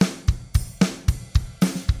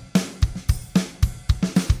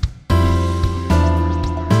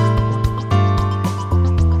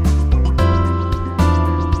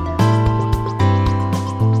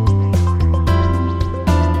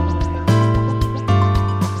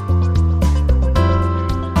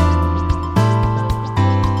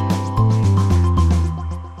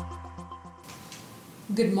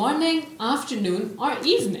morning, afternoon, or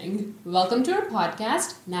evening. Welcome to our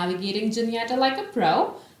podcast, Navigating Juniata Like a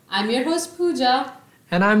Pro. I'm your host, Pooja.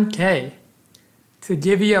 And I'm Kay. To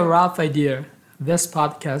give you a rough idea, this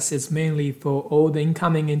podcast is mainly for all the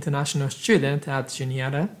incoming international students at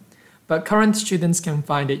Juniata, but current students can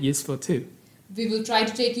find it useful too. We will try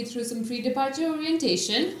to take you through some pre-departure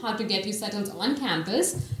orientation, how to get you settled on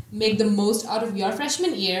campus, make the most out of your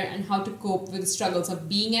freshman year, and how to cope with the struggles of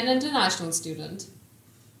being an international student.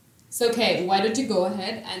 So, Kay, why don't you go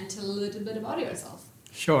ahead and tell a little bit about yourself?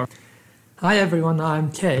 Sure. Hi everyone,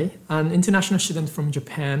 I'm Kay, an international student from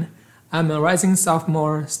Japan. I'm a rising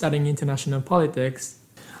sophomore studying international politics.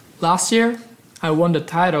 Last year, I won the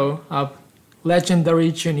title of Legendary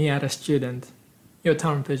Juniata Student. Your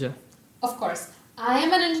turn, Pooja. Of course. I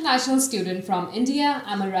am an international student from India.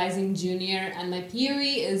 I'm a rising junior and my POE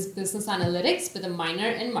is Business Analytics with a minor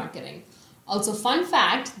in Marketing. Also, fun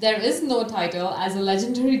fact, there is no title as a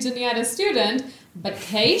Legendary Juniata student, but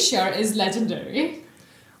Kay sure is legendary.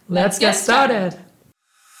 Let's get started.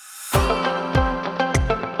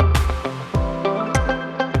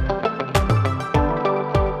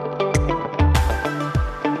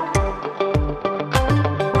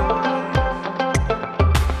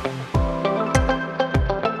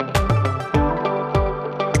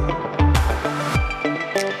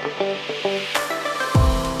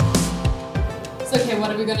 What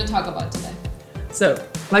are we going to talk about today? So,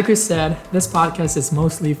 like we said, this podcast is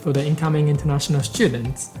mostly for the incoming international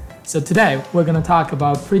students. So today, we're going to talk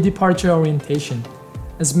about pre-departure orientation.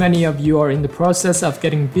 As many of you are in the process of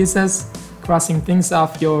getting visas, crossing things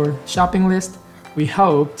off your shopping list, we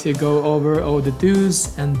hope to go over all the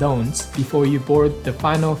do's and don'ts before you board the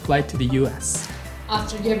final flight to the US.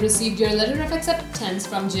 After you have received your letter of acceptance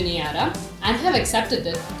from Juniata and have accepted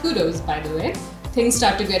it, kudos by the way, things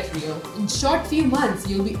start to get real. In short few months,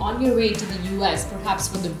 you'll be on your way to the US, perhaps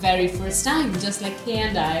for the very first time, just like Kay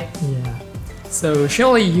and I. Yeah. So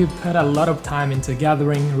surely you put a lot of time into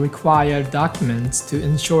gathering required documents to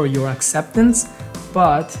ensure your acceptance,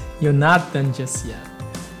 but you're not done just yet.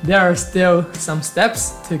 There are still some steps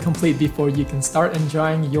to complete before you can start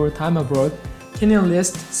enjoying your time abroad. Can you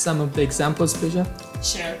list some of the examples, Pooja?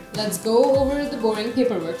 Sure. Let's go over the boring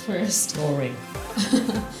paperwork first. Boring.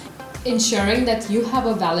 Ensuring that you have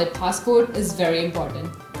a valid passport is very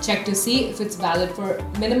important. Check to see if it's valid for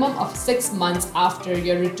a minimum of 6 months after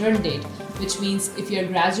your return date, which means if you're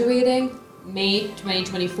graduating May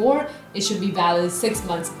 2024, it should be valid 6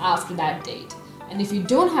 months after that date. And if you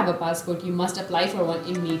don't have a passport, you must apply for one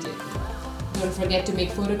immediately. Don't forget to make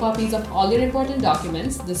photocopies of all your important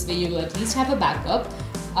documents. This way you'll at least have a backup.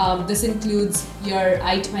 This includes your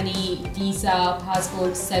I-20 visa,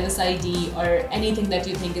 passport, service ID, or anything that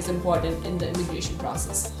you think is important in the immigration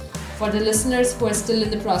process. For the listeners who are still in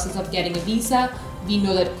the process of getting a visa, we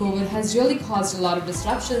know that COVID has really caused a lot of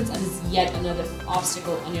disruptions and is yet another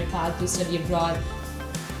obstacle on your path to study abroad.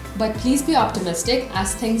 But please be optimistic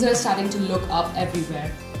as things are starting to look up everywhere.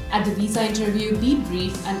 At the visa interview, be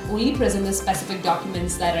brief and only present the specific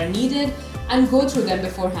documents that are needed and go through them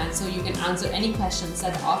beforehand so you can answer any questions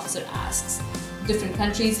that the officer asks. Different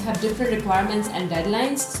countries have different requirements and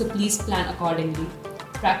deadlines, so please plan accordingly.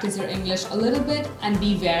 Practice your English a little bit and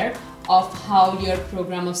be aware of how your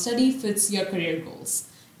program of study fits your career goals.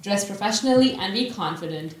 Dress professionally and be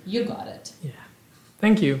confident. You got it. Yeah.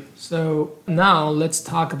 Thank you. So now let's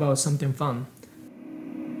talk about something fun.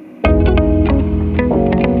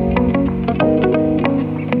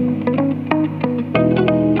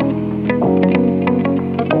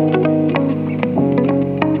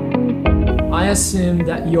 I assume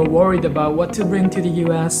that you're worried about what to bring to the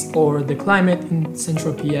US or the climate in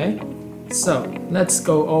Central PA. So let's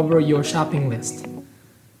go over your shopping list.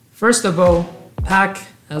 First of all, pack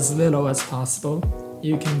as little as possible.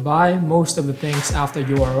 You can buy most of the things after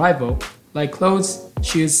your arrival, like clothes,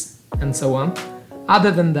 shoes, and so on.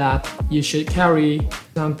 Other than that, you should carry, for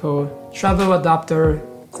example, travel adapter,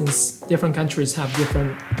 since different countries have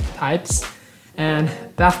different types, and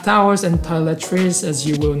bath towels and toiletries as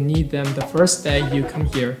you will need them the first day you come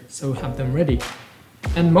here, so have them ready.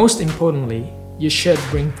 And most importantly, you should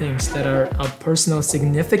bring things that are of personal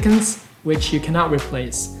significance which you cannot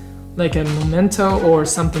replace, like a memento or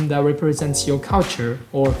something that represents your culture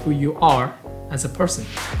or who you are as a person.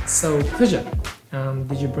 So, Pooja,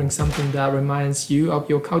 did you bring something that reminds you of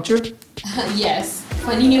your culture? Yes,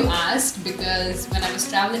 funny you asked because when I was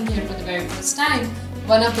traveling here for the very first time,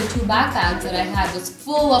 one of the 2 backpacks that I had was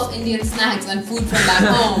full of Indian snacks and food from back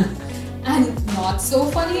home. And not so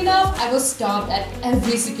funny enough, I was stopped at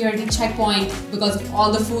every security checkpoint because of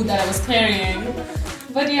all the food that I was carrying.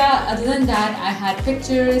 But yeah, other than that, I had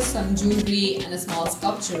pictures, some jewelry, and a small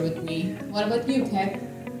sculpture with me. What about you, Kay?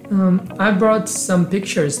 I brought some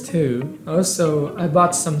pictures too. Also, I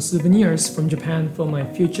bought some souvenirs from Japan for my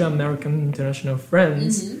future American international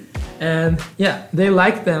friends. And yeah, they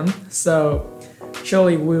like them. So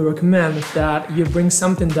surely we recommend that you bring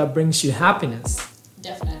something that brings you happiness.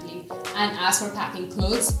 Definitely. And as for packing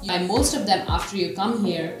clothes, you buy most of them after you come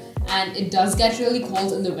here. And it does get really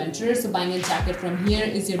cold in the winter, so buying a jacket from here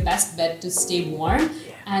is your best bet to stay warm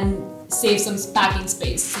and save some packing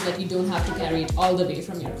space so that you don't have to carry it all the way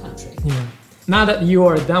from your country. Yeah. Now that you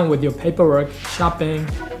are done with your paperwork, shopping,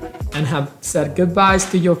 and have said goodbyes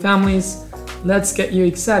to your families, let's get you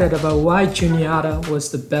excited about why Juniata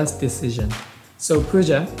was the best decision. So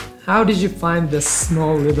Pooja, how did you find this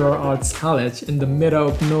small liberal arts college in the middle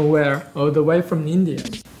of nowhere all the way from India?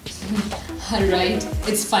 Right,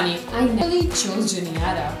 it's funny. I nearly chose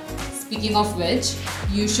Juniata. Speaking of which,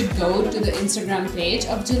 you should go to the Instagram page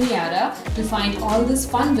of Juniata to find all these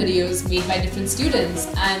fun videos made by different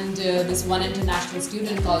students. And this one international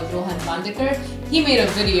student called Rohan Bandekar, he made a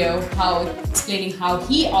video explaining how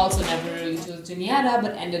he also never really chose Juniata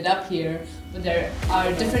but ended up here. But there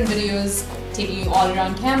are different videos taking you all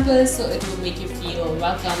around campus, so it will make you feel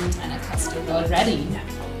welcomed and accustomed already.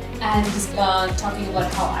 And just talking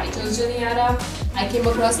about how I chose Juniata, I came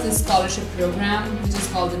across this scholarship program which is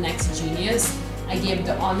called the Next Genius. I gave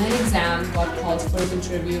the online exam, got called for an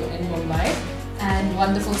interview in Mumbai, and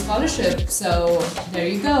won the full scholarship. So there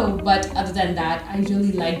you go. But other than that, I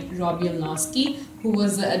really liked Robbie Olnowski, who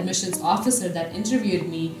was the admissions officer that interviewed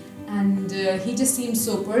me. And he just seemed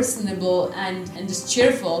so personable and just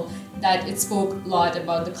cheerful that it spoke a lot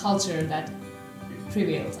about the culture that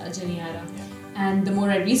prevails at Juniata. And the more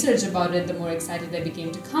I researched about it, the more excited I became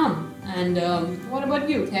to come. And what about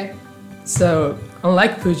you, Kay? So,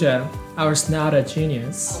 unlike Pooja, I was not a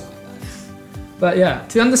genius. Oh my god. But yeah,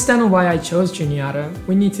 to understand why I chose Juniata,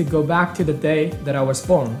 we need to go back to the day that I was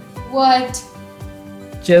born. What?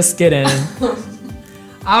 Just kidding.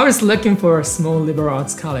 I was looking for a small liberal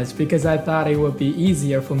arts college because I thought it would be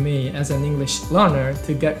easier for me as an English learner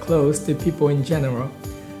to get close to people in general.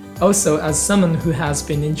 Also, as someone who has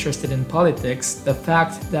been interested in politics, the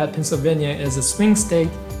fact that Pennsylvania is a swing state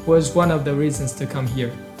was one of the reasons to come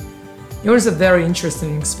here. It was a very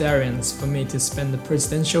interesting experience for me to spend the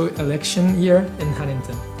presidential election year in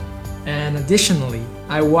Huntington. And additionally,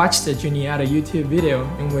 I watched a Juniata YouTube video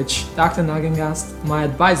in which Dr. Nagengast, my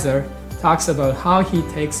advisor, talks about how he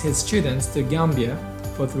takes his students to Gambia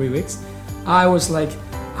for 3 weeks. I was like,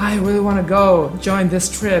 I really want to go join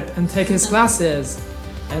this trip and take his classes.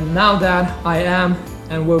 And now that I am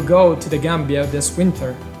and will go to the Gambia this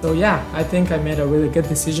winter. So yeah, I think I made a really good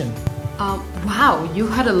decision. Wow, you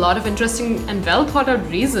had a lot of interesting and well thought out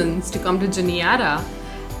reasons to come to Juniata.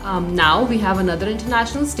 Now we have another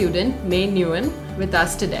international student, May Nguyen, with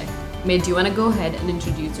us today. May, do you want to go ahead and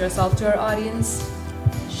introduce yourself to our audience?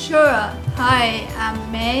 Sure. Hi, I'm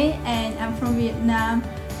May and I'm from Vietnam.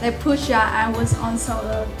 Like Pooja, I was also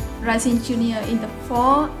a rising junior in the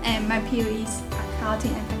fall and my PO is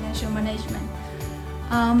accounting and financial management.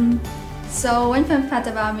 So one fun fact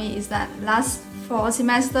about me is that last fall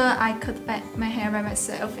semester I cut back my hair by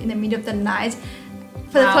myself in the middle of the night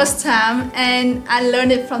for the first time, and I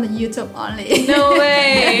learned it from the YouTube only. No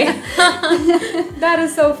way! That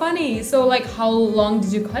is so funny. So like how long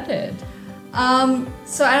did you cut it?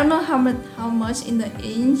 So I don't know how much in the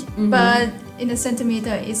inch, but in the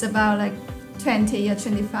centimeter it's about like 20 or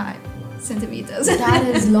 25 centimeters. That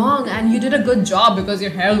is long, and you did a good job because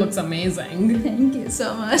your hair looks amazing. Thank you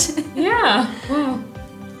so much. Yeah. Wow.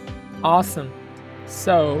 Awesome.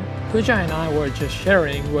 So, Pooja and I were just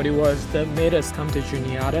sharing what it was that made us come to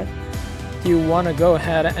Juniata. Do you want to go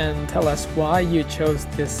ahead and tell us why you chose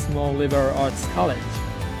this small liberal arts college?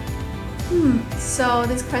 So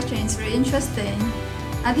this question is really interesting.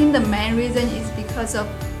 I think the main reason is because of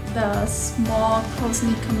the small,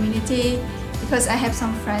 close-knit community, because I have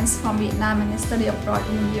some friends from Vietnam and they studied abroad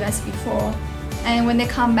in the US before. And when they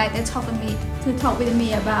come back, they talk with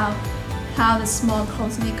me about how the small,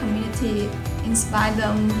 close-knit community inspire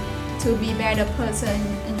them to be better person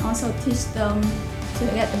and also teach them to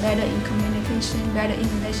get better in communication, better in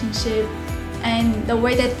relationship. And the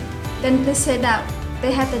way that then they say that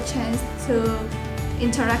they have the chance to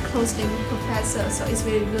interact closely with professors, so it's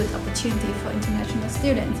really good opportunity for international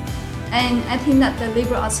students. And I think that the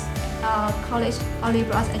liberal arts college or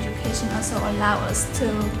liberal arts education also allow us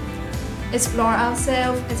to explore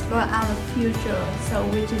ourselves, explore our future, so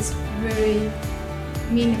which is very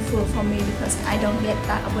meaningful for me because I don't get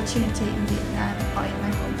that opportunity in Vietnam or in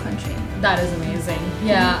my home country. country. That is amazing.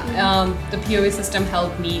 Yeah, the POA system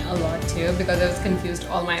helped me a lot too because I was confused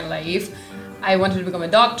all my life. I wanted to become a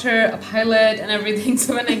doctor, a pilot, and everything.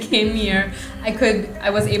 So when I came here, I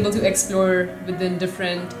was able to explore within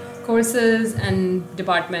different courses and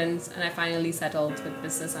departments, and I finally settled with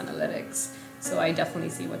business analytics. So I definitely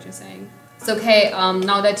see what you're saying. So okay,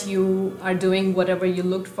 now that you are doing whatever you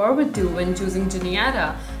looked forward to when choosing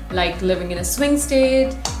Juniata, like living in a swing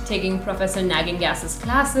state, taking Professor Nagingas's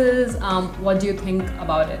classes, what do you think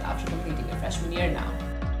about it after completing your freshman year now?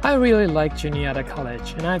 I really like Juniata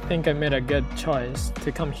College, and I think I made a good choice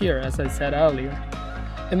to come here, as I said earlier.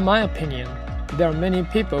 In my opinion, there are many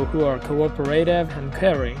people who are cooperative and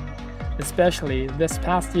caring, especially this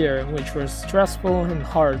past year, which was stressful and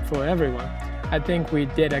hard for everyone. I think we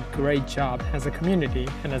did a great job as a community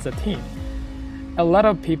and as a team. A lot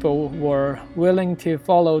of people were willing to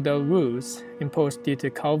follow the rules imposed due to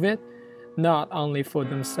COVID, not only for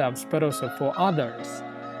themselves but also for others.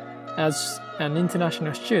 As an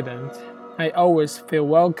international student, I always feel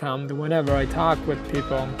welcomed whenever I talk with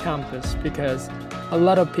people on campus because a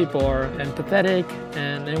lot of people are empathetic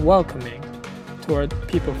and welcoming toward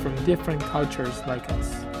people from different cultures like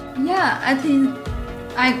us. Yeah, I think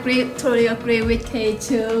totally agree with Kay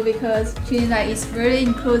too because Juniata is very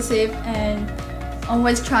inclusive and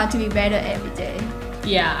always try to be better every day.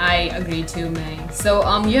 Yeah, I agree too, May. So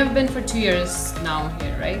you have been for 2 years now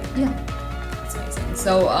here, right? Yeah. That's amazing.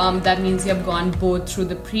 So that means you have gone both through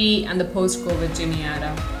the pre and the post-COVID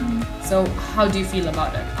Juniata. Mm-hmm. So how do you feel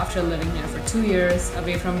about it after living here for 2 years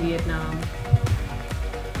away from Vietnam?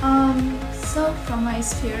 So from my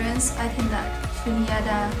experience, I think that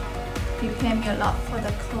Juniata prepared me a lot for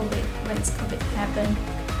the COVID when COVID happened.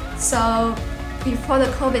 So before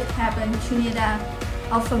the COVID happened, Juniata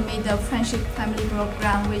offered me the Friendship Family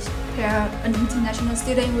Program, which pair an international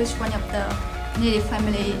student with one of the native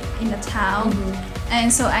family in the town. Mm-hmm.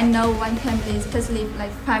 And so I know one family, especially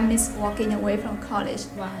like 5 minutes walking away from college.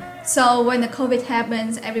 Wow. So when the COVID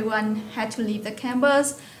happens, everyone had to leave the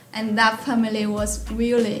campus, and that family was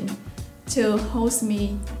willing to host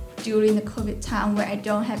me during the COVID time where I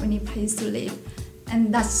don't have any place to live.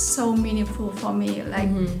 And that's so meaningful for me. Like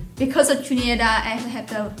because of Juniata, I have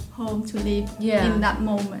the home to live in that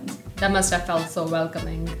moment. That must have felt so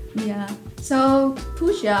welcoming. Yeah. So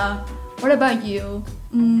Pooja, what about you?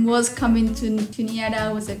 Was coming to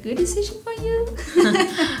Juniata was a good decision for you?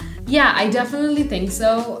 Yeah, I definitely think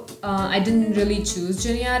so. I didn't really choose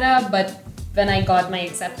Juniata, but when I got my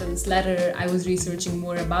acceptance letter, I was researching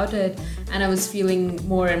more about it and I was feeling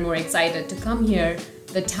more and more excited to come here.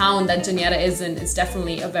 The town that Juniata is in is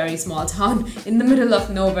definitely a very small town in the middle of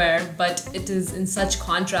nowhere, but it is in such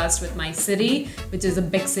contrast with my city, which is a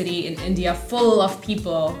big city in India full of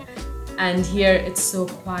people. And here it's so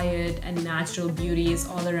quiet and natural beauty is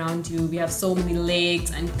all around you. We have so many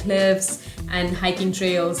lakes and cliffs and hiking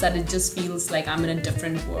trails that it just feels like I'm in a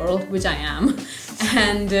different world, which I am.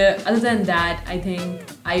 And other than that, I think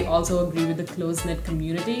I also agree with the close-knit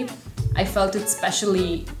community. I felt it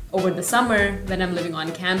especially over the summer when I'm living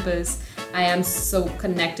on campus. I am so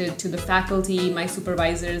connected to the faculty, my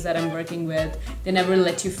supervisors that I'm working with. They never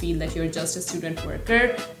let you feel that you're just a student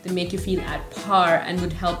worker. They make you feel at par and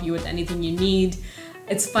would help you with anything you need.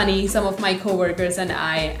 It's funny, some of my coworkers and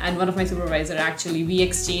I, and one of my supervisors actually, we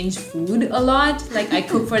exchange food a lot. Like I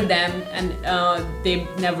cook for them and they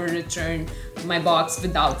never return my box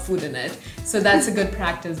without food in it. So that's a good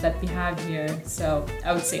practice that we have here. So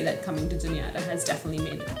I would say that coming to Juniata has definitely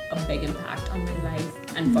made a big impact on my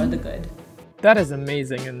life and for the good. That is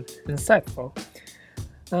amazing and insightful.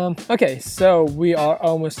 Okay, so we are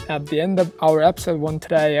almost at the end of our episode 1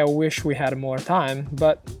 today. I wish we had more time,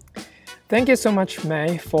 but thank you so much,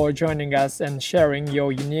 May, for joining us and sharing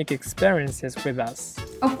your unique experiences with us.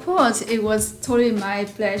 Of course, it was totally my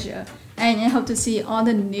pleasure. And I hope to see all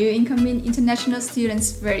the new incoming international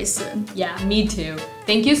students very soon. Yeah, me too.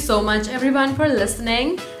 Thank you so much everyone for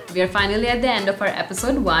listening. We are finally at the end of our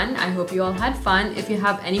episode 1. I hope you all had fun. If you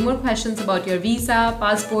have any more questions about your visa,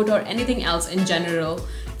 passport, or anything else in general,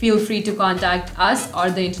 feel free to contact us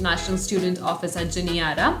or the International Student Office at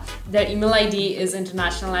Juniata. Their email ID is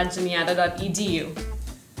international@juniata.edu.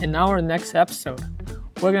 In our next episode,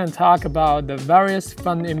 we're going to talk about the various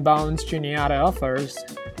fun inbounds Juniata offers,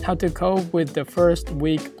 how to cope with the first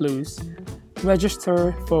week blues,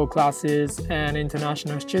 register for classes, and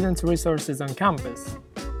international student resources on campus.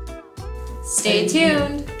 Stay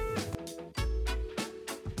tuned!